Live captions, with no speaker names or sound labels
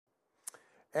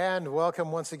And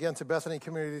welcome once again to Bethany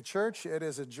Community Church. It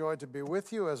is a joy to be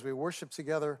with you as we worship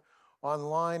together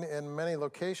online in many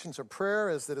locations. Our prayer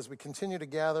is that as we continue to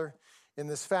gather in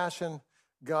this fashion,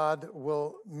 God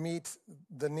will meet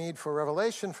the need for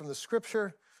revelation from the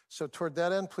Scripture. So toward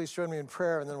that end, please join me in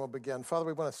prayer, and then we'll begin. Father,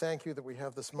 we want to thank you that we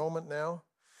have this moment now,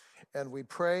 and we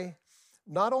pray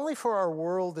not only for our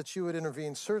world that you would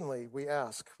intervene. Certainly, we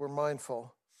ask, we're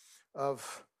mindful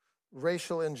of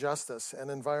racial injustice and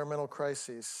environmental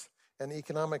crises and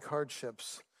economic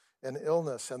hardships and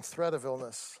illness and threat of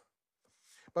illness.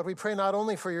 But we pray not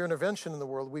only for your intervention in the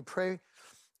world, we pray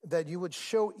that you would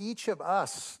show each of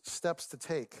us steps to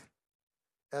take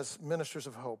as ministers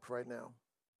of hope right now.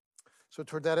 So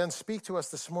toward that end, speak to us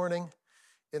this morning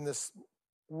in this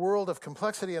world of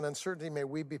complexity and uncertainty. May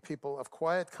we be people of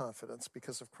quiet confidence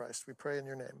because of Christ. We pray in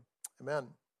your name. Amen.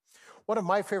 One of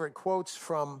my favorite quotes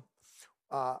from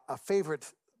a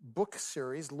favorite book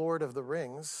series, Lord of the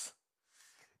Rings,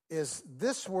 is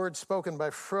this word spoken by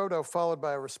Frodo, followed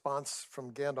by a response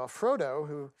from Gandalf. Frodo,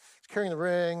 who is carrying the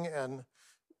ring, and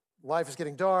life is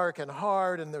getting dark and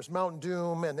hard, and there's Mount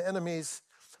Doom and enemies.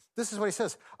 This is what he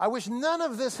says: I wish none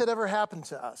of this had ever happened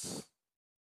to us.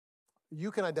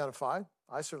 You can identify.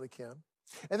 I certainly can.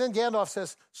 And then Gandalf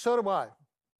says, so do I.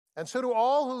 And so do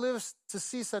all who live to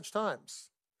see such times.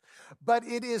 But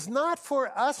it is not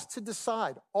for us to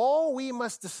decide. All we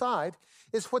must decide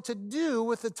is what to do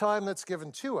with the time that's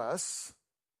given to us.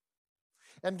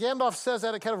 And Gandalf says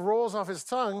that, it kind of rolls off his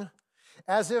tongue,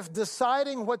 as if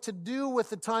deciding what to do with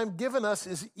the time given us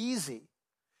is easy.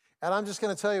 And I'm just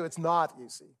going to tell you, it's not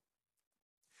easy.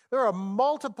 There are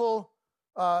multiple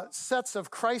sets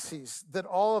of crises that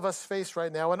all of us face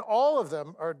right now, and all of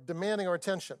them are demanding our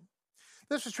attention.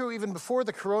 This was true even before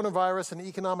the coronavirus and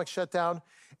economic shutdown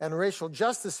and racial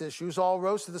justice issues all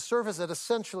rose to the surface at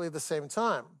essentially the same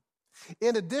time.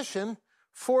 In addition,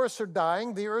 forests are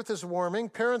dying, the earth is warming,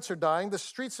 parents are dying, the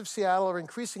streets of Seattle are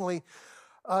increasingly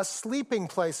sleeping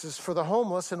places for the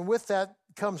homeless, and with that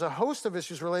comes a host of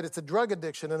issues related to drug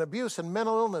addiction and abuse and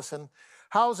mental illness and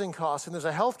housing costs, and there's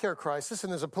a healthcare crisis,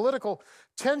 and there's a political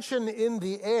tension in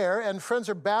the air, and friends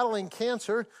are battling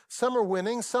cancer. Some are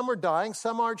winning, some are dying,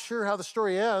 some aren't sure how the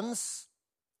story ends.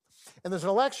 And there's an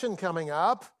election coming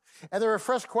up, and there are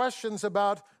fresh questions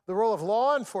about the role of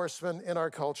law enforcement in our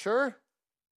culture.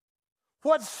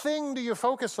 What thing do you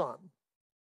focus on?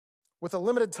 With a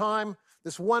limited time,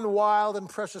 this one wild and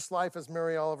precious life, as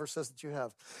Mary Oliver says that you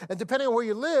have. And depending on where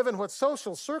you live and what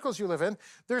social circles you live in,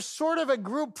 there's sort of a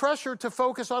group pressure to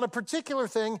focus on a particular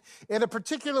thing in a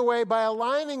particular way by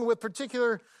aligning with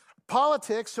particular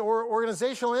politics or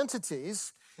organizational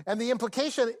entities. And the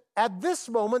implication at this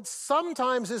moment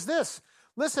sometimes is this: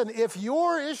 listen, if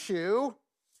your issue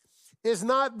is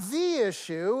not the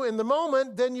issue in the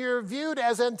moment, then you're viewed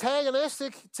as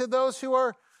antagonistic to those who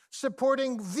are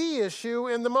supporting the issue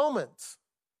in the moment.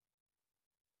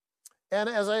 And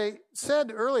as I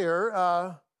said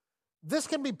earlier, this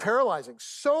can be paralyzing.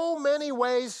 So many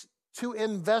ways to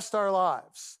invest our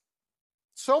lives.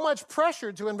 So much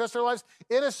pressure to invest our lives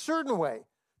in a certain way,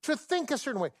 to think a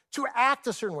certain way, to act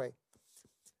a certain way.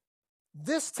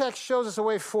 This text shows us a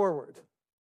way forward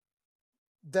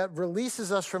that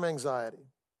releases us from anxiety.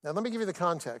 Now, let me give you the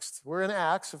context. We're in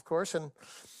Acts, of course, and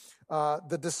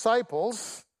the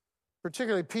disciples,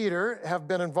 particularly Peter, have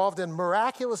been involved in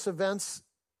miraculous events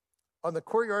on the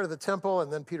courtyard of the temple,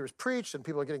 and then Peter's preached, and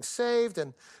people are getting saved,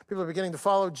 and people are beginning to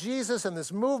follow Jesus, and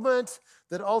this movement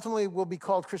that ultimately will be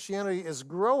called Christianity is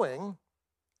growing.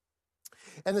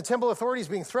 And the temple authorities,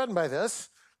 being threatened by this,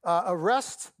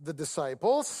 arrest the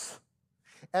disciples,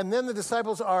 and then the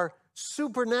disciples are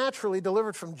supernaturally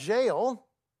delivered from jail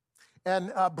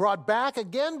and brought back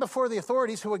again before the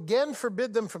authorities, who again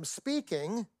forbid them from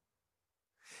speaking.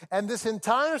 And this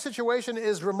entire situation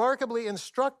is remarkably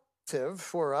instructive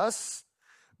for us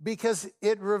because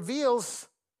it reveals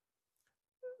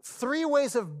three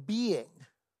ways of being: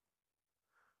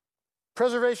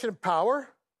 preservation of power,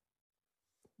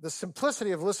 the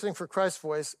simplicity of listening for Christ's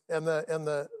voice, and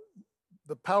the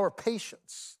power of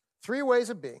patience. Three ways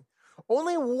of being.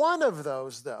 Only one of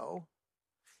those, though,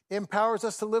 empowers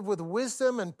us to live with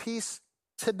wisdom and peace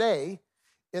today,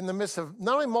 in the midst of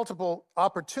not only multiple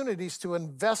opportunities to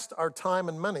invest our time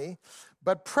and money,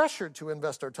 but pressure to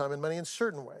invest our time and money in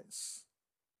certain ways.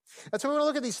 And so we want to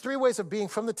look at these three ways of being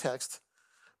from the text,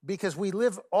 because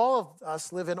all of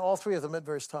us live in all three of them at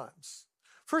various times.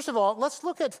 First of all, let's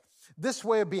look at this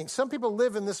way of being. Some people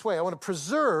live in this way. I want to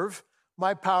preserve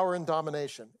my power and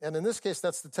domination. And in this case,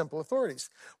 that's the temple authorities.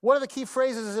 One of the key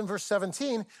phrases is in verse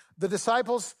 17. The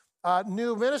disciples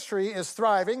new ministry is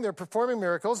thriving. They're performing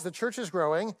miracles. The church is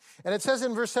growing. And it says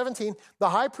in verse 17, the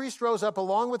high priest rose up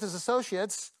along with his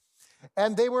associates,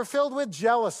 and they were filled with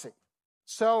jealousy.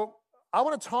 So I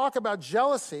want to talk about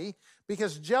jealousy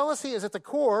because jealousy is at the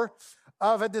core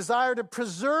of a desire to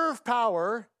preserve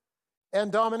power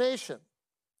and domination.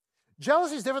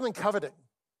 Jealousy is different than coveting.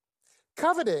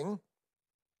 Coveting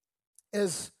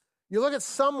is you look at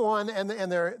someone and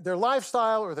their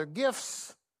lifestyle or their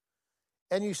gifts,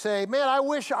 and you say, man, I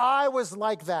wish I was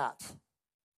like that.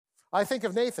 I think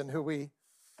of Nathan, who we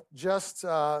just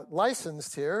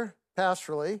licensed here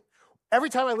pastorally. Every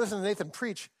time I listen to Nathan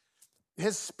preach,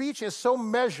 his speech is so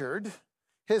measured,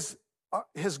 his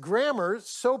grammar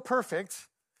so perfect,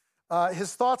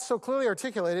 his thoughts so clearly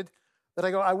articulated, that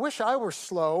I go, I wish I were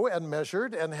slow and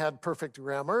measured and had perfect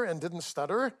grammar and didn't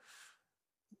stutter.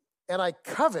 And I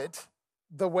covet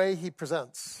the way he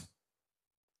presents.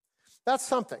 That's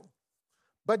something.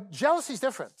 But jealousy is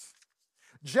different.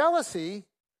 Jealousy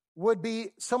would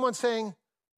be someone saying,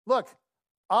 look,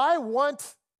 I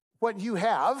want what you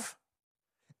have,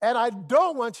 and I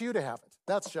don't want you to have it.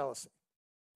 That's jealousy.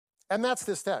 And that's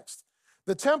this text.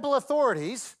 The temple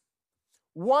authorities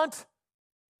want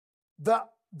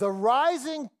the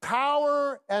rising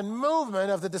power and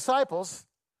movement of the disciples,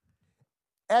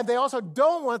 and they also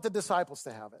don't want the disciples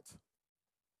to have it.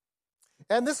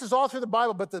 And this is all through the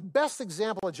Bible, but the best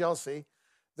example of jealousy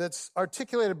that's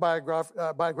articulated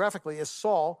biographically is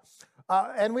Saul.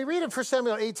 And we read in 1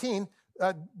 Samuel 18,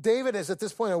 David is at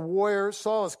this point a warrior.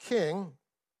 Saul is king.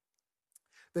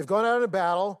 They've gone out into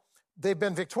battle. They've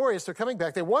been victorious. They're coming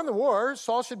back. They won the war.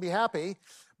 Saul should be happy.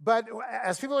 But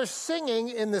as people are singing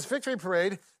in this victory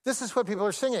parade, this is what people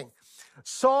are singing.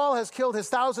 Saul has killed his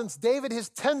thousands, David his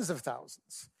tens of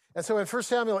thousands. And so in 1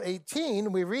 Samuel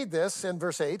 18, we read this in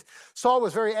verse 8. Saul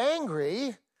was very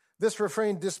angry. This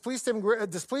refrain displeased him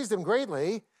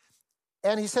greatly.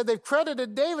 And he said, they've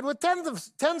credited David with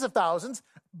tens of thousands,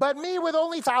 but me with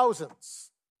only thousands.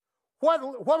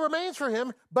 What remains for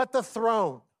him but the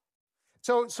throne?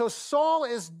 So Saul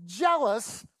is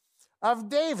jealous of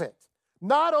David.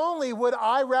 Not only would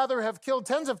I rather have killed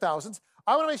tens of thousands,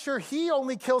 I want to make sure he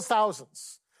only kills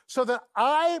thousands so that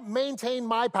I maintain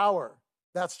my power.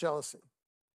 That's jealousy.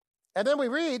 And then we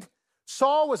read,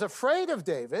 Saul was afraid of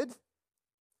David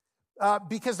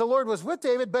because the Lord was with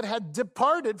David, but had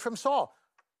departed from Saul.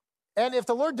 And if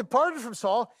the Lord departed from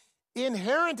Saul,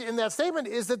 inherent in that statement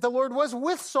is that the Lord was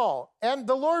with Saul, and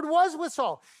the Lord was with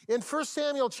Saul. In 1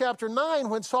 Samuel chapter 9,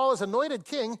 when Saul is anointed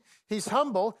king, he's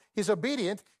humble, he's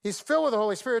obedient, he's filled with the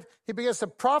Holy Spirit, he begins to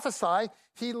prophesy,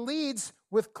 he leads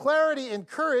with clarity and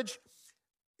courage.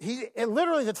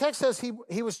 Literally, the text says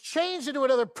he was changed into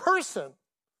another person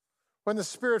when the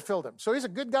Spirit filled him. So he's a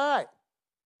good guy.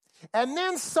 And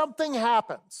then something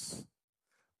happens.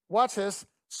 Watch this.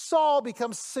 Saul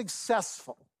becomes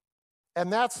successful.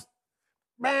 And that's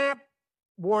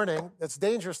warning, it's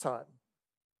dangerous time.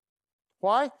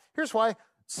 Why? Here's why.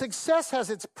 Success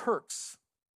has its perks.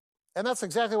 And that's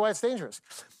exactly why it's dangerous.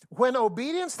 When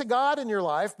obedience to God in your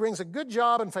life brings a good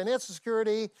job and financial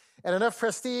security and enough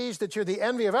prestige that you're the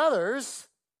envy of others,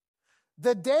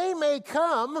 the day may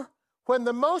come when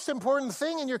the most important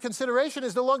thing in your consideration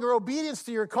is no longer obedience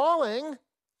to your calling,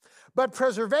 but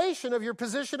preservation of your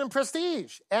position and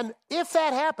prestige. And if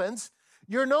that happens,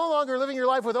 you're no longer living your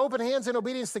life with open hands in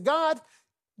obedience to God.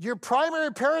 Your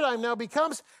primary paradigm now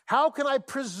becomes, how can I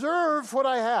preserve what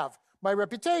I have? My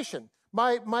reputation,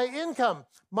 my income,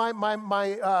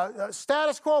 my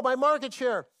status quo, my market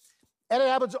share. And it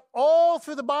happens all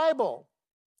through the Bible.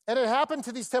 And it happened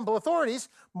to these temple authorities.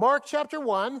 Mark chapter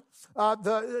 1,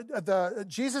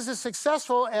 Jesus is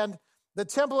successful, and the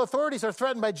temple authorities are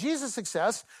threatened by Jesus'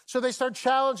 success, so they start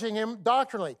challenging him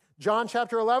doctrinally. John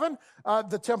chapter 11,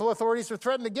 the temple authorities are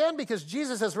threatened again because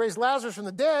Jesus has raised Lazarus from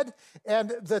the dead,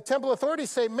 and the temple authorities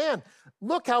say, man,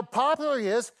 look how popular he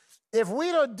is. If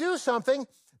we don't do something,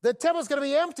 the temple's going to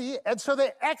be empty, and so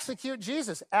they execute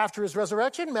Jesus. After his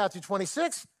resurrection, Matthew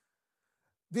 26,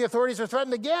 the authorities are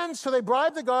threatened again, so they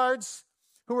bribe the guards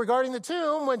who were guarding the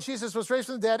tomb when Jesus was raised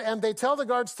from the dead, and they tell the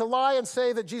guards to lie and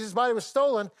say that Jesus' body was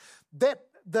stolen. That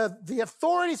the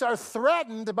authorities are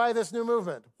threatened by this new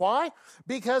movement. Why?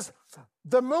 Because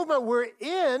the movement we're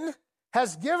in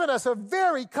has given us a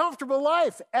very comfortable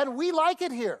life, and we like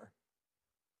it here.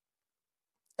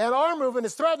 And our movement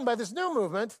is threatened by this new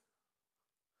movement,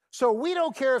 so we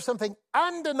don't care if something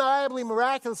undeniably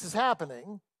miraculous is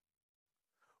happening.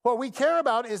 What we care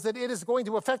about is that it is going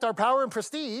to affect our power and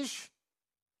prestige,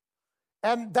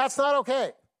 and that's not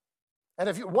okay. And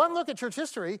if one look at church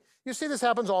history, you see this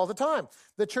happens all the time.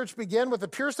 The church began with the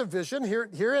purest of vision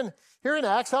here in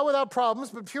Acts, not without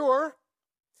problems, but pure.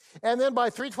 And then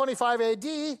by 325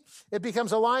 AD, it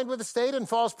becomes aligned with the state and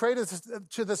falls prey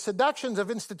to the seductions of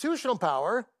institutional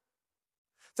power.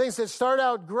 Things that start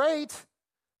out great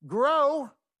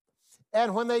grow,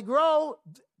 and when they grow,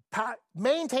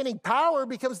 maintaining power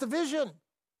becomes the vision.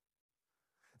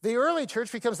 The early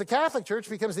church becomes the Catholic Church,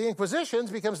 becomes the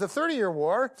Inquisitions, becomes the 30-Year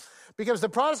War, becomes the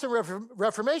Protestant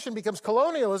Reformation, becomes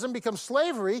colonialism, becomes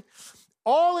slavery,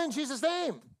 all in Jesus'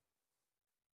 name.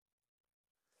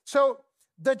 So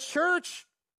the church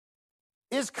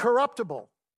is corruptible.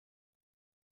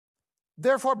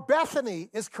 Therefore,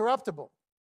 Bethany is corruptible.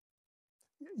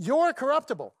 You're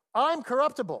corruptible. I'm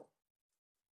corruptible.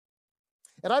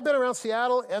 And I've been around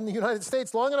Seattle and the United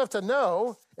States long enough to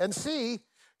know and see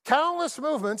countless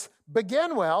movements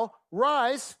begin well,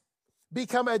 rise,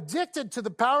 become addicted to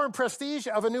the power and prestige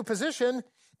of a new position,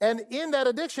 and in that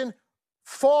addiction,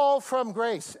 fall from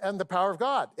grace and the power of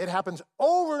God. It happens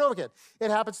over and over again.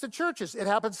 It happens to churches. It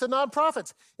happens to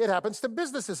nonprofits. It happens to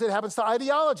businesses. It happens to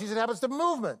ideologies. It happens to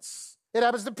movements. It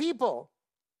happens to people.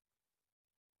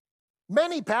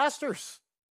 Many pastors.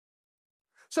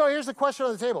 So here's the question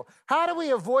on the table. How do we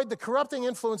avoid the corrupting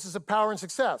influences of power and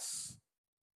success?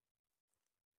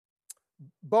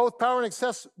 Both power and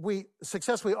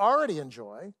success we already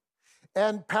enjoy,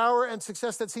 and power and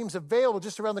success that seems available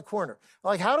just around the corner.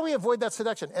 Like, how do we avoid that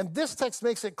seduction? And this text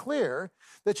makes it clear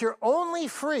that you're only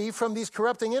free from these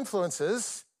corrupting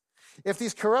influences if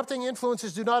these corrupting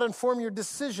influences do not inform your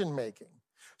decision-making.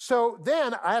 So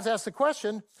then I have to ask the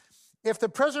question, if the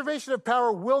preservation of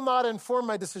power will not inform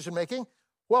my decision-making,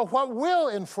 well, what will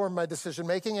inform my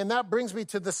decision-making? And that brings me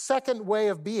to the second way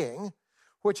of being,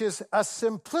 which is a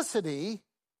simplicity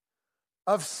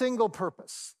of single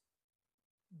purpose.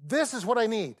 This is what I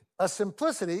need, a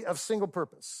simplicity of single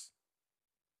purpose.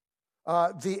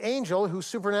 The angel who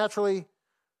supernaturally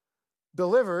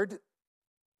delivered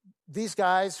these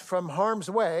guys from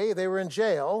harm's way, they were in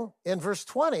jail. In verse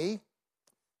 20,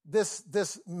 this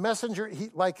messenger,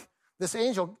 this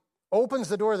angel opens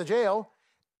the door of the jail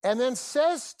and then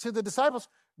says to the disciples,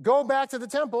 go back to the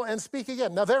temple and speak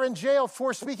again. Now, they're in jail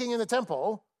for speaking in the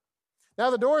temple. Now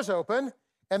the door's open,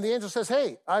 and the angel says,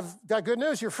 hey, I've got good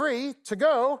news. You're free to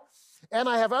go, and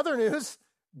I have other news.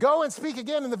 Go and speak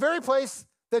again in the very place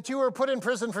that you were put in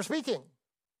prison for speaking.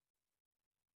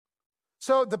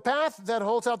 So the path that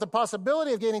holds out the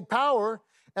possibility of gaining power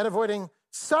and avoiding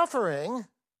suffering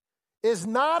is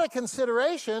not a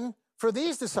consideration for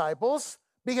these disciples,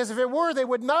 because if it were, they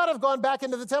would not have gone back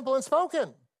into the temple and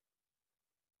spoken.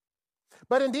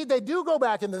 But indeed, they do go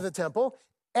back into the temple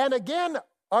and again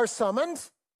are summoned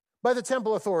by the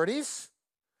temple authorities,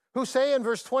 who say in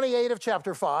verse 28 of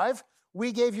chapter 5,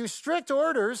 we gave you strict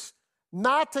orders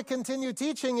not to continue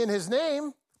teaching in his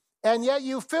name, and yet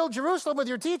you filled Jerusalem with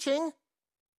your teaching.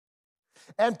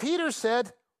 And Peter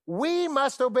said, we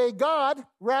must obey God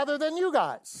rather than you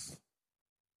guys.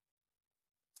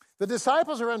 The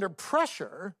disciples are under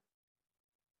pressure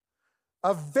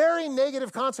of very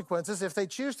negative consequences if they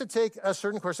choose to take a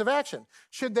certain course of action.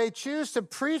 Should they choose to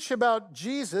preach about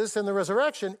Jesus and the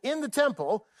resurrection in the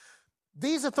temple,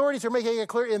 these authorities are making it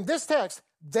clear in this text,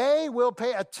 they will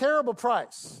pay a terrible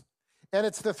price. And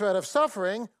it's the threat of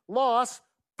suffering, loss,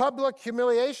 public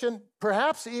humiliation,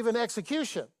 perhaps even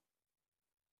execution.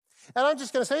 And I'm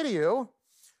just going to say to you,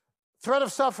 threat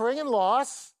of suffering and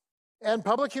loss and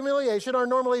public humiliation are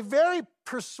normally very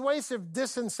persuasive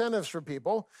disincentives for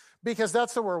people, because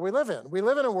that's the world we live in. We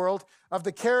live in a world of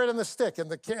the carrot and the stick,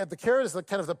 and the carrot is the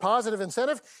kind of the positive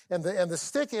incentive, and the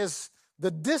stick is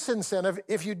the disincentive.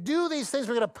 If you do these things,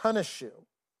 we're going to punish you.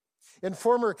 In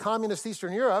former communist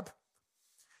Eastern Europe,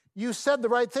 you said the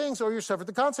right things or you suffered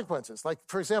the consequences. Like,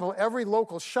 for example, every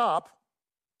local shop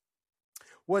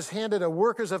was handed a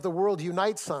Workers of the World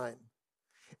Unite sign.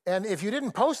 And if you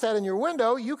didn't post that in your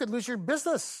window, you could lose your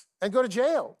business and go to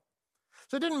jail.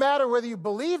 So it didn't matter whether you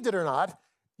believed it or not.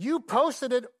 You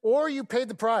posted it or you paid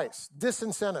the price.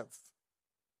 Disincentive.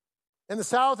 In the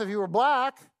South, if you were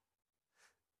black,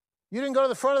 you didn't go to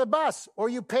the front of the bus or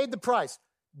you paid the price.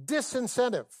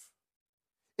 Disincentive.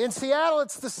 In Seattle,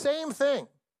 it's the same thing.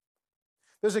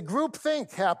 There's a group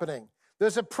think happening.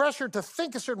 There's a pressure to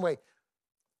think a certain way,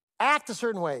 act a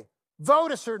certain way,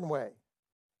 vote a certain way.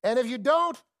 And if you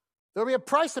don't, there'll be a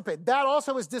price to pay. That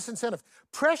also is disincentive.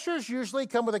 Pressures usually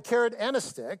come with a carrot and a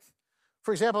stick.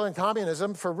 For example, in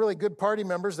communism, for really good party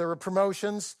members, there were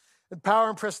promotions and power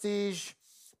and prestige,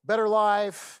 better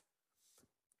life.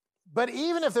 But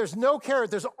even if there's no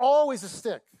carrot, there's always a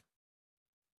stick.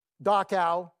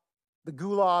 Dachau, the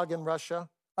Gulag in Russia,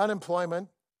 unemployment,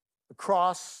 the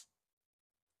cross.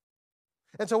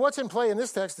 And so what's in play in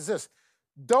this text is this: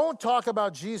 don't talk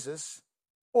about Jesus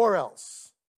or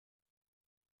else.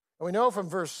 And we know from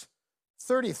verse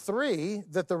 33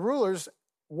 that the rulers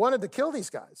wanted to kill these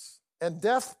guys, and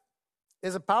death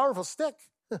is a powerful stick.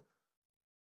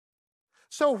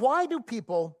 So why do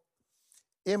people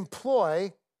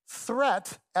employ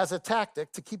threat as a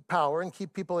tactic to keep power and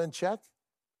keep people in check?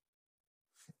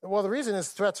 Well, the reason is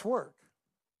threats work.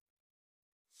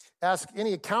 Ask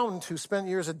any accountant who spent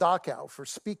years at Dachau for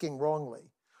speaking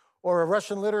wrongly, or a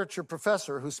Russian literature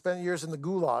professor who spent years in the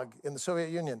Gulag in the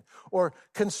Soviet Union, or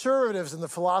conservatives in the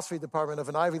philosophy department of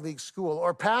an Ivy League school,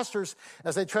 or pastors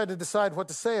as they tried to decide what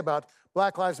to say about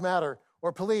Black Lives Matter,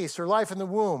 or police, or life in the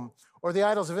womb, or the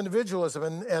idols of individualism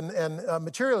and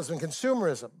materialism and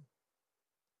consumerism.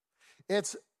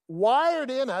 It's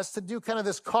wired in us to do kind of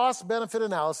this cost-benefit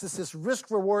analysis, this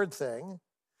risk-reward thing.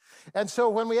 And so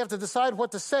when we have to decide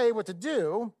what to say, what to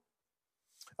do,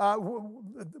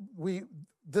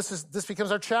 this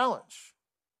becomes our challenge.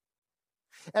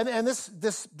 And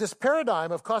this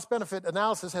paradigm of cost-benefit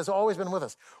analysis has always been with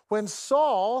us. When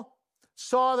Saul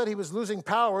saw that he was losing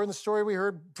power, in the story we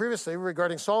heard previously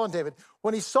regarding Saul and David,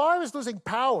 when he saw he was losing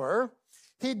power,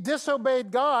 he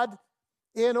disobeyed God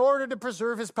in order to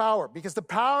preserve his power, because the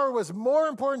power was more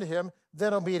important to him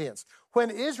than obedience. When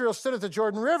Israel stood at the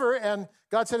Jordan River and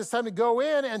God said, it's time to go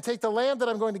in and take the land that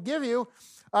I'm going to give you,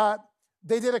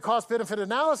 they did a cost-benefit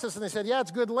analysis, and they said, yeah,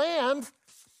 it's good land.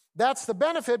 That's the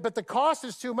benefit, but the cost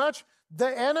is too much. The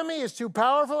enemy is too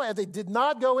powerful, and they did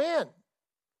not go in.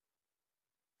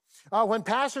 When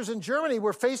pastors in Germany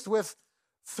were faced with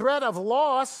threat of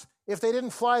loss if they didn't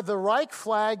fly the Reich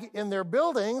flag in their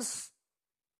buildings,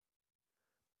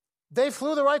 they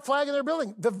flew the Reich flag in their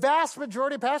building. The vast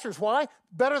majority of pastors. Why?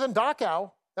 Better than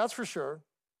Dachau, that's for sure.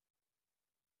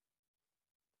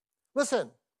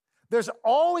 Listen, there's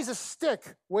always a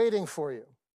stick waiting for you.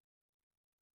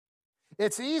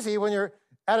 It's easy when you're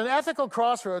at an ethical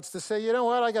crossroads to say, you know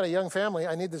what, I got a young family,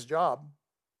 I need this job.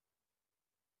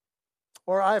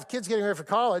 Or I have kids getting ready for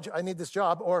college, I need this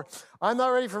job. Or I'm not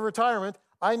ready for retirement,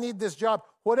 I need this job.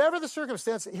 Whatever the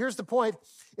circumstance, here's the point.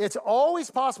 It's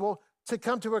always possible to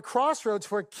come to a crossroads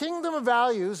where kingdom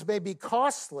values may be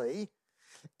costly,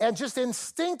 and just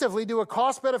instinctively do a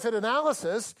cost-benefit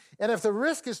analysis, and if the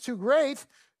risk is too great,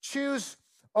 choose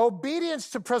obedience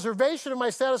to preservation of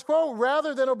my status quo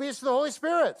rather than obedience to the Holy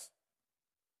Spirit.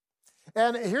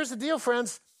 And here's the deal,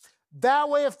 friends. That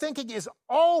way of thinking is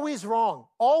always wrong,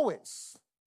 always.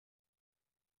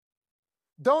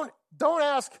 Don't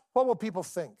ask, what will people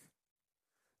think?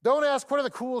 Don't ask, what are the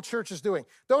cool churches doing?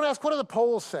 Don't ask, what do the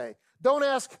polls say? Don't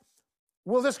ask,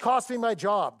 will this cost me my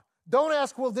job? Don't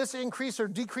ask, will this increase or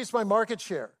decrease my market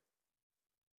share?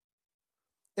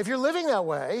 If you're living that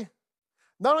way,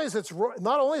 not only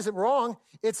is it wrong,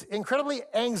 it's incredibly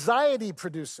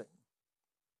anxiety-producing.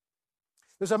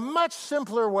 There's a much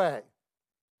simpler way.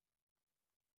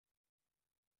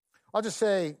 I'll just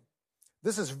say,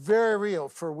 this is very real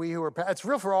for we who are, it's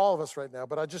real for all of us right now,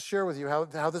 but I'll just share with you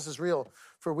how this is real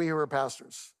for we who are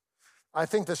pastors. I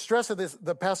think the stress of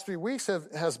the past 3 weeks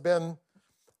has been,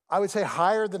 I would say,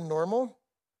 higher than normal,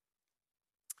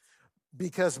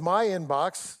 because my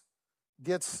inbox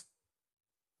gets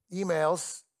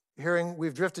emails hearing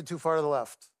we've drifted too far to the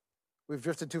left. We've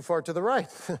drifted too far to the right.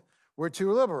 We're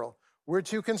too liberal. We're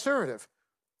too conservative.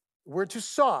 We're too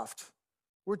soft.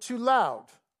 We're too loud.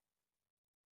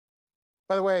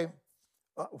 By the way,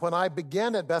 when I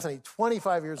began at Bethany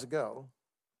 25 years ago,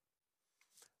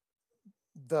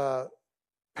 the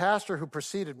pastor who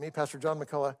preceded me, Pastor John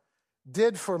McCullough,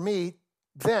 did for me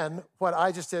then what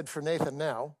I just did for Nathan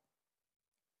now.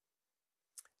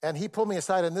 And he pulled me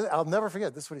aside, and I'll never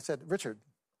forget, this is what he said. Richard,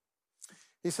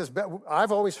 he says,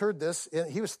 I've always heard this.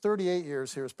 He was 38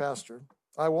 years here as pastor.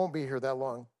 I won't be here that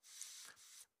long.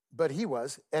 But he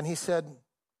was. And he said,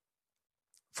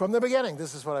 from the beginning,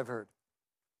 this is what I've heard.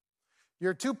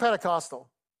 You're too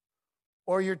Pentecostal,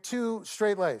 or you're too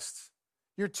straight-laced.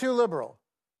 You're too liberal,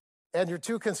 and you're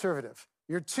too conservative.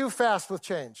 You're too fast with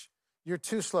change. You're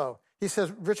too slow. He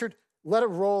says, Richard, let it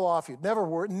roll off you.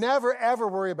 Never ever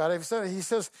worry about it. He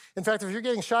says, in fact, if you're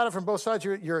getting shot at from both sides,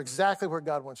 you're exactly where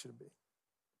God wants you to be.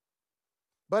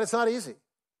 But it's not easy.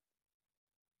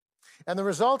 And the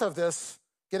result of this,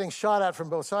 getting shot at from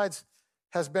both sides,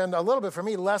 has been a little bit, for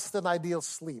me, less than ideal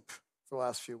sleep for the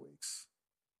last few weeks.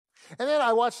 And then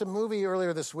I watched a movie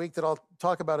earlier this week that I'll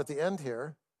talk about at the end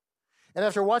here. And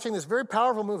after watching this very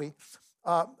powerful movie,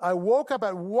 I woke up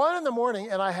at 1 in the morning,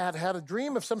 and I had a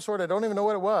dream of some sort. I don't even know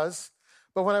what it was.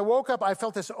 But when I woke up, I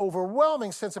felt this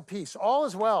overwhelming sense of peace. All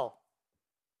is well.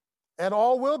 and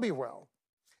all will be well,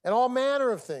 and all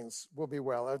manner of things will be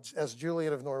well, as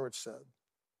Julian of Norwich said.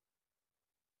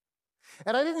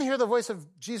 And I didn't hear the voice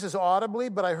of Jesus audibly,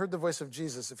 but I heard the voice of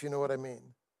Jesus, if you know what I mean.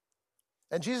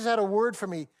 And Jesus had a word for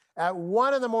me at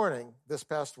 1 a.m. this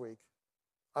past week.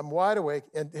 I'm wide awake,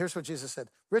 and here's what Jesus said.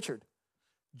 Richard,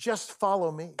 just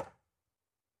follow me.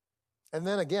 And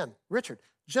then again, Richard,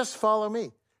 just follow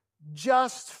me.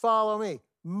 Just follow me,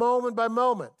 moment by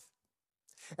moment.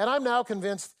 And I'm now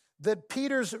convinced that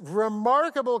Peter's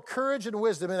remarkable courage and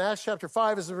wisdom in Acts chapter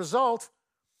 5 is the result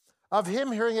of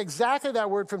him hearing exactly that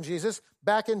word from Jesus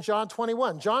back in John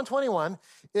 21. John 21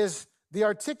 is the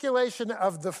articulation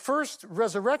of the first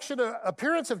resurrection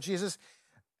appearance of Jesus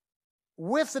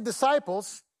with the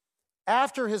disciples.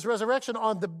 After his resurrection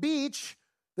on the beach,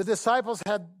 the disciples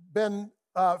had been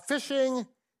fishing,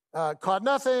 caught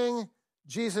nothing.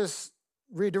 Jesus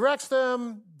redirects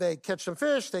them. They catch some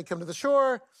fish. They come to the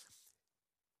shore.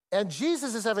 And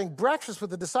Jesus is having breakfast with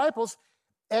the disciples,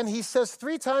 and he says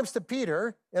 3 times to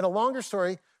Peter, in a longer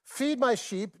story, feed my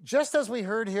sheep, just as we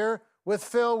heard here with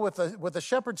Phil with the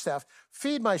shepherd staff.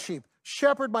 Feed my sheep,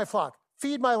 shepherd my flock,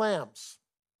 feed my lambs.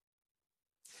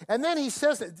 And then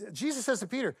Jesus says to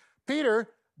Peter, Peter,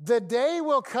 the day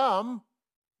will come,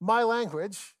 my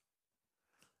language,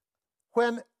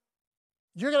 when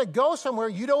you're going to go somewhere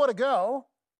you don't want to go,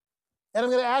 and I'm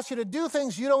going to ask you to do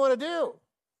things you don't want to do.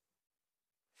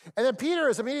 And then Peter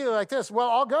is immediately like this, well,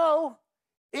 I'll go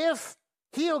if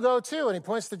he'll go too. And he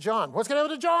points to John. What's going to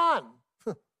happen to John?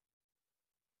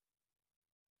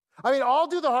 I mean, I'll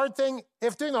do the hard thing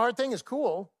if doing the hard thing is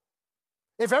cool.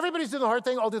 If everybody's doing the hard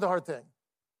thing, I'll do the hard thing.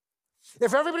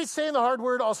 If everybody's saying the hard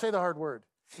word, I'll say the hard word.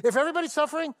 If everybody's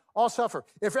suffering, I'll suffer.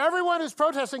 If everyone who's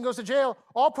protesting goes to jail,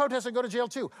 I'll protest and go to jail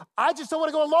too. I just don't want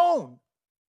to go alone.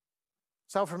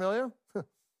 Sound familiar?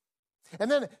 And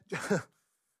then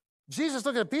Jesus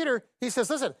looking at Peter, he says,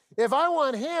 listen, if I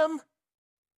want him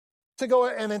to go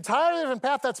an entirely different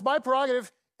path, that's my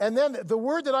prerogative. And then the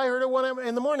word that I heard at 1 a.m.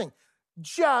 in the morning,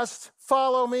 just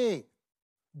follow me.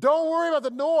 Don't worry about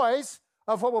the noise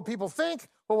of what will people think,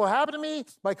 what will happen to me,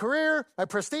 my career, my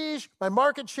prestige, my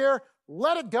market share.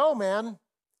 Let it go, man,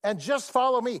 and just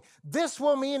follow me. This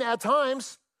will mean at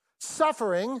times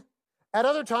suffering, at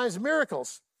other times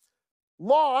miracles,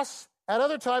 loss, at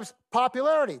other times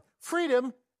popularity,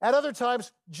 freedom, at other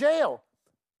times jail,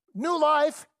 new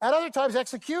life, at other times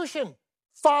execution.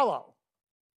 Follow.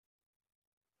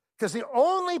 Because the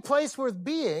only place worth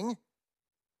being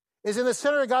is in the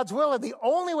center of God's will, and the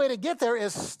only way to get there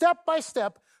is step by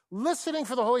step, listening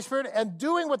for the Holy Spirit and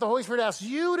doing what the Holy Spirit asks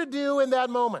you to do in that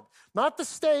moment. Not the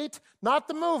state, not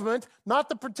the movement, not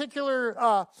the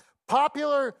particular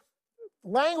popular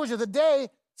language of the day,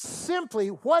 simply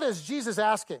what is Jesus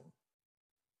asking?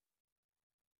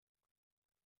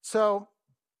 So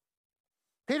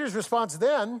Peter's response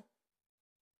then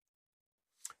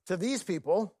to these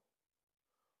people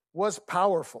was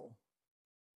powerful.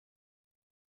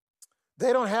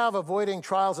 They don't have avoiding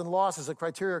trials and loss as a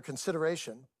criteria or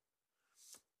consideration.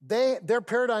 Their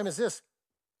paradigm is this: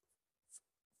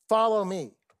 follow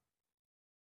me.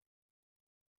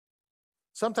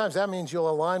 Sometimes that means you'll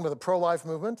align with a pro-life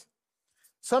movement.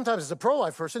 Sometimes as a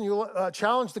pro-life person, you'll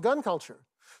challenge the gun culture.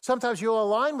 Sometimes you'll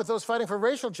align with those fighting for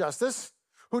racial justice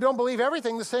who don't believe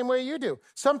everything the same way you do.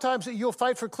 Sometimes you'll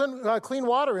fight for clean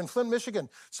water in Flint, Michigan.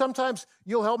 Sometimes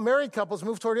you'll help married couples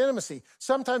move toward intimacy.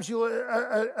 Sometimes you'll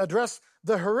address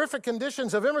the horrific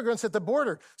conditions of immigrants at the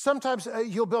border. Sometimes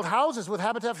you'll build houses with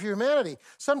Habitat for Humanity.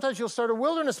 Sometimes you'll start a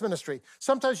wilderness ministry.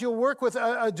 Sometimes you'll work with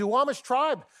a Duwamish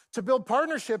tribe to build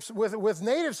partnerships with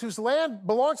natives whose land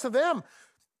belongs to them.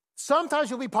 Sometimes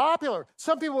you'll be popular.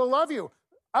 Some people will love you.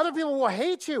 Other people will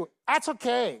hate you. That's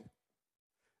okay.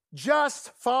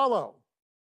 Just follow.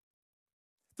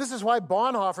 This is why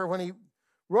Bonhoeffer, when he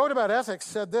wrote about ethics,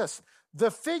 said this: the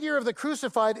figure of the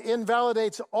crucified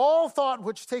invalidates all thought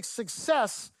which takes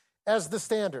success as the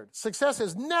standard. Success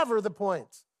is never the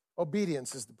point.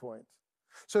 Obedience is the point.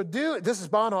 So this is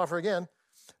Bonhoeffer again,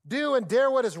 do and dare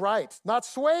what is right, not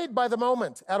swayed by the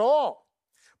moment at all.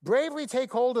 Bravely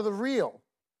take hold of the real,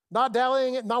 not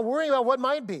dallying, not worrying about what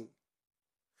might be.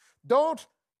 Don't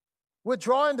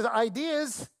withdraw into the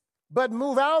ideas, but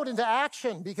move out into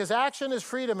action, because action is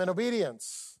freedom and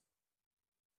obedience.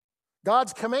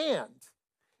 God's command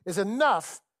is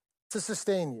enough to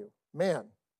sustain you. Man,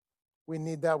 we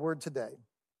need that word today.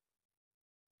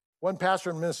 One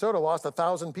pastor in Minnesota lost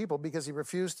 1,000 people because he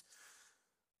refused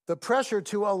the pressure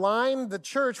to align the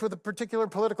church with a particular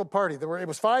political party. It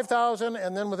was 5,000,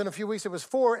 and then within a few weeks it was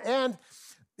 4, and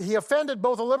he offended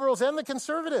both the liberals and the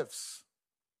conservatives.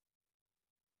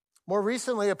 More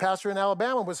recently, a pastor in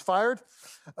Alabama was fired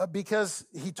because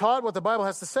he taught what the Bible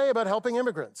has to say about helping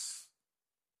immigrants.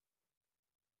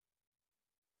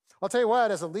 I'll tell you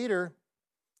what, as a leader,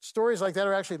 stories like that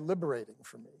are actually liberating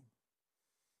for me,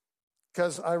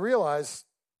 because I realize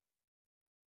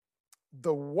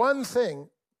the one thing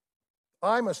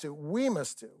I must do, we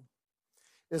must do,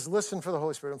 is listen for the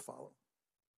Holy Spirit and follow.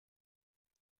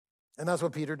 And that's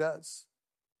what Peter does.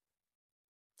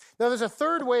 Now, there's a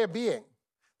third way of being.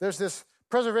 There's this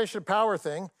preservation of power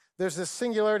thing, there's this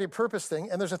singularity of purpose thing,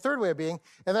 and there's a third way of being,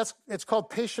 and it's called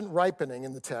patient ripening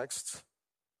in the text.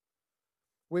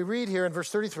 We read here in verse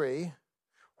 33,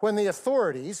 when the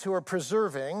authorities who are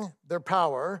preserving their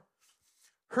power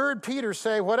heard Peter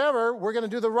say, whatever, we're going to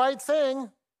do the right thing,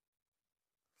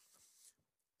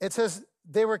 it says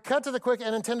they were cut to the quick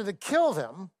and intended to kill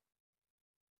them.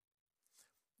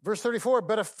 Verse 34,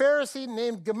 but a Pharisee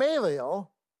named Gamaliel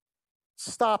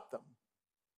stopped them.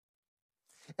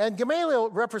 And Gamaliel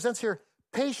represents here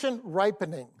patient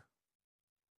ripening.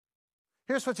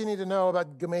 Here's what you need to know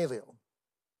about Gamaliel.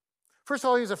 First of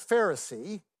all, he was a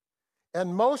Pharisee,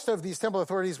 and most of these temple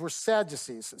authorities were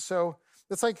Sadducees. So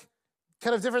it's like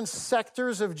kind of different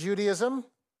sectors of Judaism.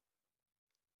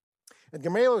 And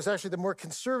Gamaliel was actually the more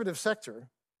conservative sector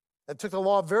and took the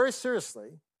law very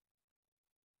seriously.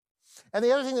 And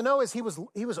the other thing to know is he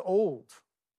was old.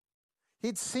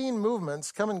 He'd seen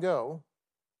movements come and go.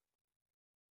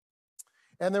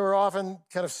 And there were often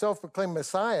kind of self-proclaimed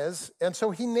messiahs, and so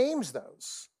he names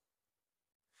those.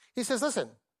 He says,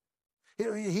 listen,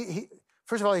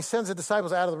 first of all, he sends the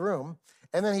disciples out of the room,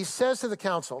 and then he says to the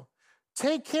council,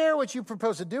 take care what you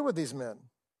propose to do with these men.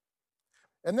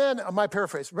 And then, my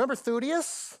paraphrase, remember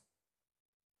Theudius?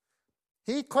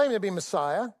 He claimed to be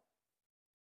Messiah.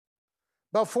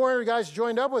 About 400 guys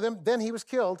joined up with him, then he was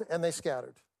killed, and they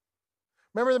scattered.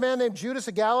 Remember the man named Judas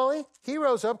of Galilee? He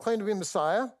rose up, claimed to be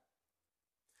Messiah.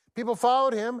 People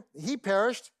followed him. He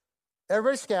perished.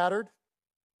 Everybody scattered.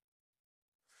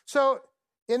 So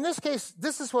in this case,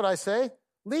 this is what I say.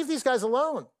 Leave these guys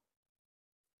alone.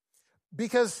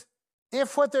 Because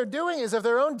if what they're doing is of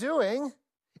their own doing,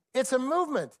 it's a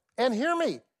movement. And hear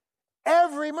me,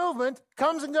 every movement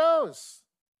comes and goes.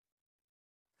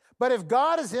 But if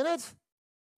God is in it,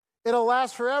 it'll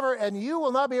last forever, and you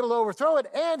will not be able to overthrow it,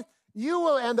 and you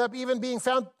will end up even being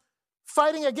found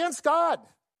fighting against God.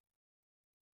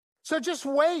 So just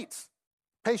wait.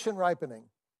 Patient ripening.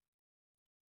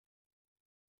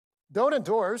 Don't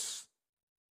endorse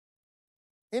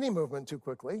any movement too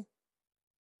quickly.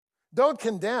 Don't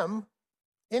condemn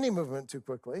any movement too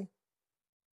quickly.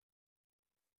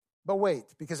 But wait,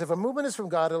 because if a movement is from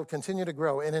God, it'll continue to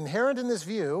grow. And inherent in this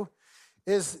view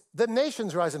is that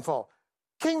nations rise and fall.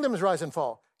 Kingdoms rise and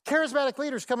fall. Charismatic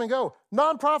leaders come and go.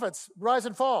 Nonprofits rise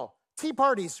and fall. Tea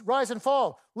parties rise and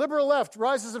fall. Liberal left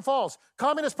rises and falls.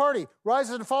 Communist Party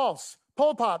rises and falls.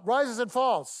 Pol Pot rises and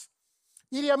falls.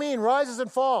 Idi Amin rises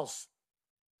and falls.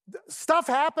 Stuff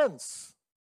happens.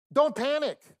 Don't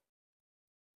panic.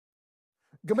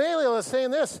 Gamaliel is saying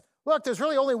this. Look, there's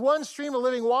really only one stream of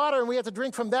living water, and we have to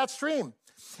drink from that stream.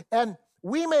 And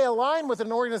we may align with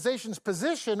an organization's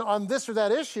position on this or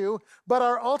that issue, but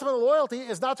our ultimate loyalty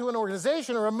is not to an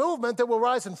organization or a movement that will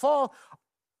rise and fall.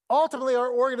 Ultimately, our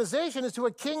organization is to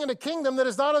a king and a kingdom that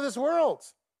is not of this world.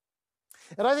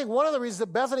 And I think one of the reasons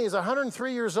that Bethany is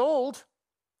 103 years old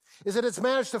is that it's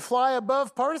managed to fly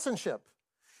above partisanship.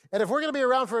 And if we're going to be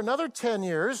around for another 10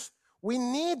 years, we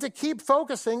need to keep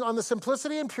focusing on the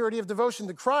simplicity and purity of devotion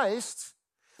to Christ,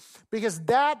 because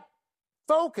that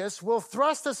focus will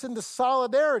thrust us into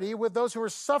solidarity with those who are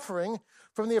suffering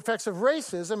from the effects of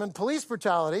racism and police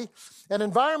brutality and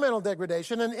environmental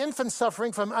degradation and infants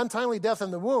suffering from untimely death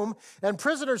in the womb and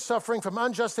prisoners suffering from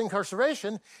unjust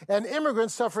incarceration and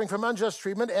immigrants suffering from unjust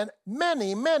treatment and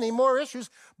many, many more issues.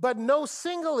 But no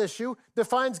single issue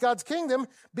defines God's kingdom,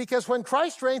 because when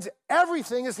Christ reigns,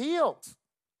 everything is healed.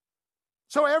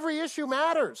 So every issue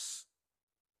matters.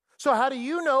 So how do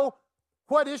you know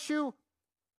what issue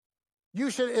you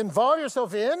should involve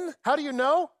yourself in? How do you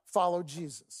know? Follow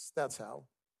Jesus. That's how.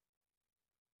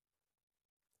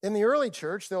 In the early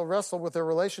church, they'll wrestle with their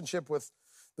relationship with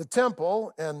the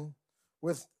temple and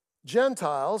with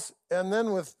Gentiles, and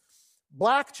then with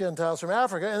black Gentiles from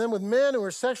Africa, and then with men who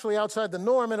are sexually outside the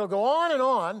norm. And it'll go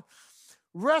on,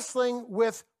 wrestling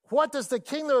with what does the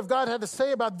kingdom of God have to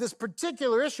say about this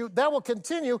particular issue. That will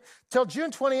continue till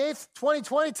June 28th,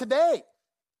 2020, today.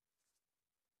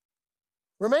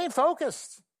 Remain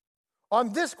focused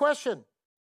on this question.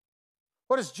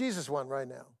 What does Jesus want right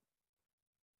now?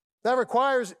 That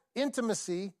requires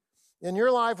intimacy in your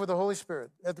life with the Holy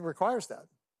Spirit. It requires that.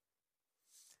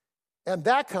 And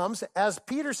that comes, as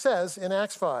Peter says in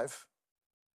Acts 5,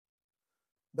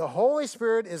 the Holy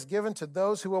Spirit is given to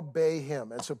those who obey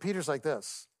him. And so Peter's like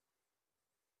this.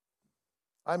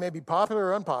 I may be popular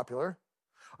or unpopular.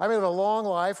 I may have a long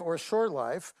life or a short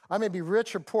life. I may be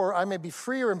rich or poor. I may be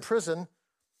free or in prison.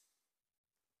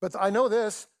 But I know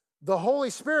this, the Holy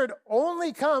Spirit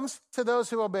only comes to those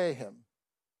who obey him.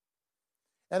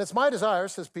 And it's my desire,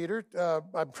 says Peter,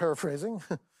 I'm paraphrasing,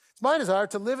 it's my desire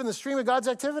to live in the stream of God's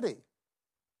activity.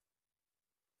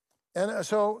 And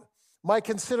so my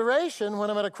consideration when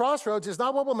I'm at a crossroads is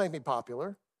not what will make me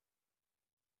popular.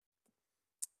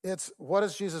 It's what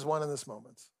does Jesus want in this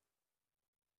moment?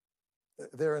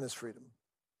 There in his freedom.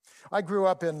 I grew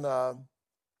up in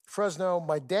Fresno.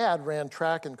 My dad ran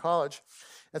track in college.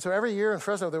 And so every year in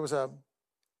Fresno, there was an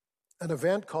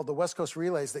event called the West Coast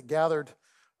Relays that gathered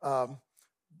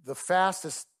the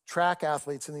fastest track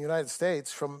athletes in the United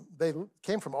States. They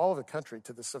came from all over the country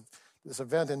to this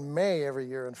event in May every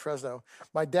year in Fresno.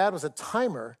 My dad was a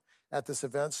timer at this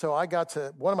event, so I got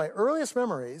to, one of my earliest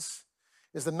memories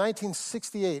is the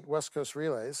 1968 West Coast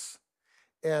Relays,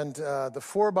 and the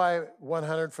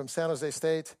 4x100 from San Jose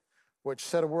State, which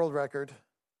set a world record,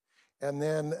 and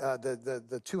then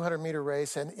the 200-meter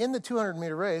race. And in the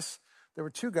 200-meter race, there were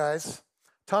two guys,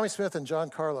 Tommy Smith and John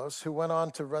Carlos, who went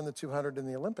on to run the 200 in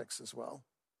the Olympics as well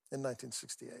in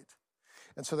 1968.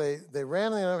 And so they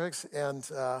ran in the Olympics, and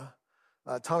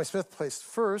Tommy Smith placed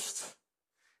first,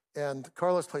 and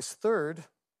Carlos placed third.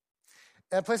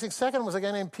 And placing second was a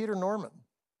guy named Peter Norman,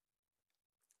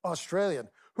 Australian,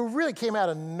 who really came out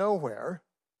of nowhere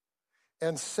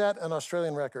and set an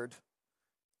Australian record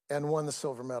and won the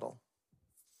silver medal.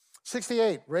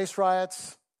 68, race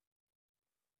riots.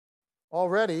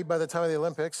 Already, by the time of the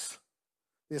Olympics,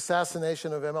 the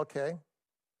assassination of MLK,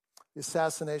 the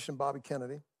assassination of Bobby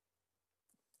Kennedy.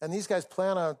 And these guys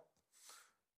plan on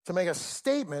to make a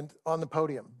statement on the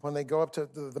podium when they go up to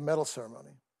the medal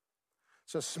ceremony.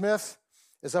 So Smith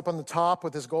is up on the top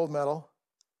with his gold medal,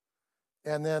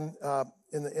 and then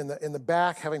in the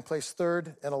back, having placed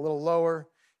third and a little lower,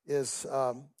 is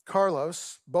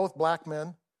Carlos, both black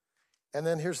men, and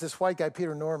then here's this white guy,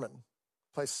 Peter Norman,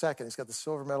 placed second. He's got the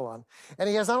silver medal on, and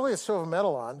he has not only a silver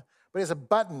medal on, but he has a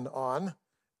button on,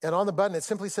 and on the button it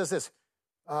simply says this: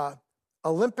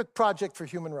 Olympic Project for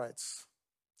Human Rights,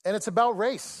 and it's about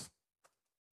race.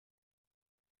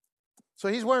 So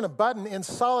he's wearing a button in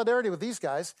solidarity with these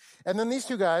guys. And then these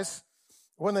two guys,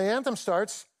 when the anthem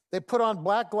starts, they put on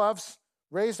black gloves,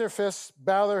 raise their fists,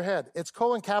 bow their head. It's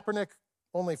Colin Kaepernick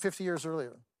only 50 years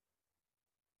earlier.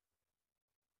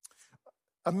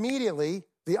 Immediately,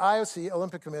 the IOC,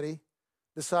 Olympic Committee,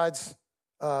 decides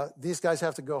these guys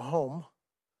have to go home.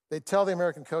 They tell the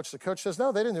American coach. The coach says,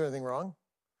 no, they didn't do anything wrong.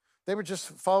 They were just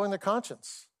following their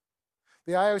conscience.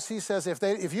 The IOC says,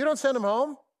 if you don't send them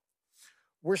home,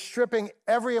 we're stripping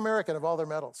every American of all their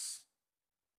medals.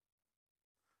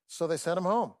 So they sent him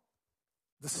home.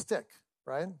 The stick,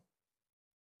 right?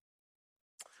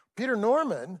 Peter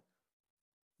Norman,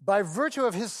 by virtue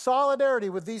of his solidarity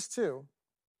with these two,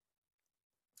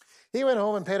 he went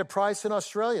home and paid a price in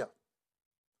Australia.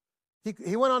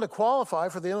 He went on to qualify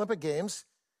for the Olympic Games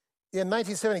in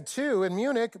 1972 in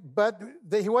Munich, but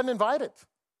he wasn't invited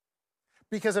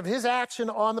because of his action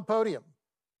on the podium.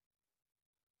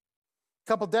 A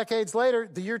couple decades later,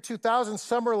 the year 2000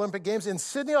 Summer Olympic Games in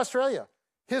Sydney, Australia,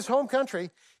 his home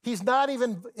country, he's not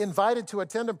even invited to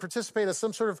attend and participate as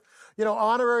some sort of,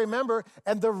 honorary member.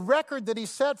 And the record that he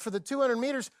set for the 200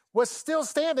 meters was still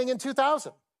standing in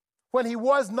 2000 when he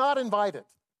was not invited.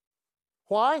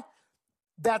 Why?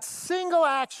 That single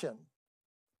action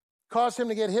caused him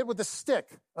to get hit with the stick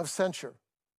of censure.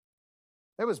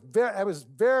 It was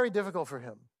very difficult for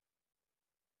him.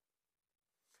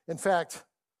 In fact,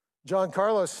 John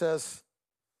Carlos says,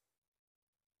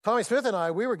 Tommy Smith and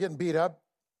I, we were getting beat up,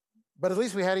 but at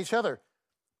least we had each other.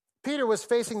 Peter was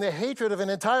facing the hatred of an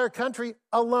entire country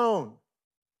alone.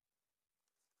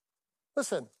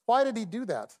 Listen, why did he do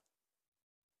that?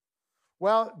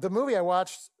 Well, the movie I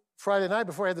watched Friday night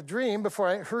before I had the dream, before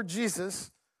I heard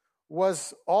Jesus,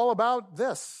 was all about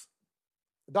this.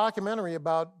 A documentary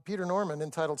about Peter Norman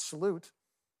entitled Salute.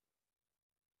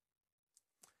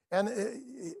 And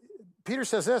Peter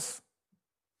says this: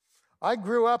 I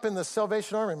grew up in the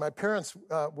Salvation Army. My parents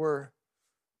were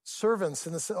servants,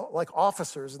 like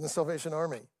officers in the Salvation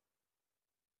Army.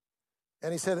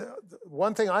 And he said,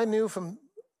 one thing I knew from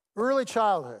early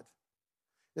childhood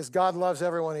is God loves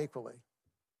everyone equally.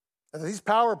 And these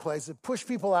power plays that push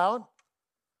people out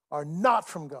are not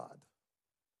from God.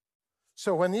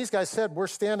 So when these guys said, we're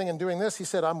standing and doing this, he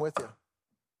said, I'm with you.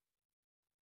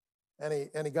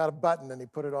 And he got a button and he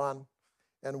put it on.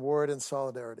 and wore it in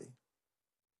solidarity.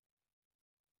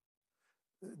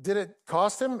 Did it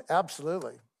cost him?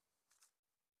 Absolutely.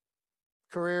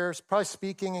 Careers, probably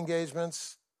speaking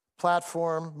engagements,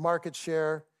 platform, market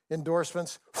share,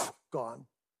 endorsements, gone.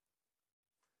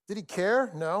 Did he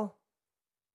care? No.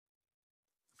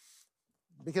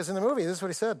 Because in the movie, this is what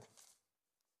he said.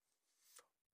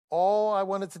 All I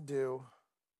wanted to do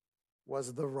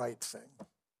was the right thing.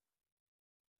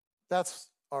 That's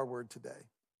our word today.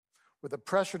 With the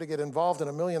pressure to get involved in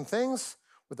a million things,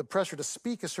 with the pressure to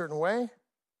speak a certain way,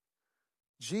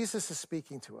 Jesus is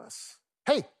speaking to us.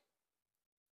 Hey,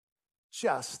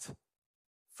 just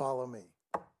follow me.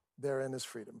 Therein is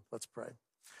freedom. Let's pray.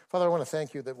 Father, I want to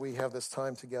thank you that we have this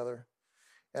time together,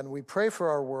 and we pray for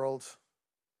our world.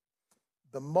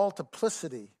 The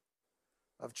multiplicity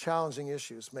of challenging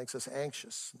issues makes us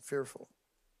anxious and fearful.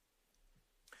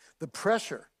 The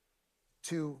pressure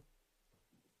to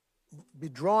be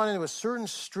drawn into a certain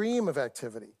stream of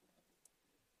activity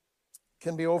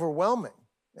can be overwhelming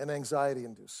and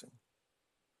anxiety-inducing.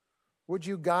 Would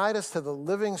you guide us to the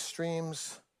living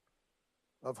streams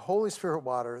of Holy Spirit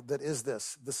water that is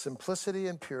this, the simplicity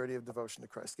and purity of devotion to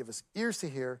Christ? Give us ears to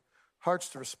hear, hearts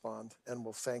to respond, and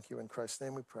we'll thank you. In Christ's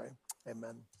name we pray.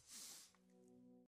 Amen.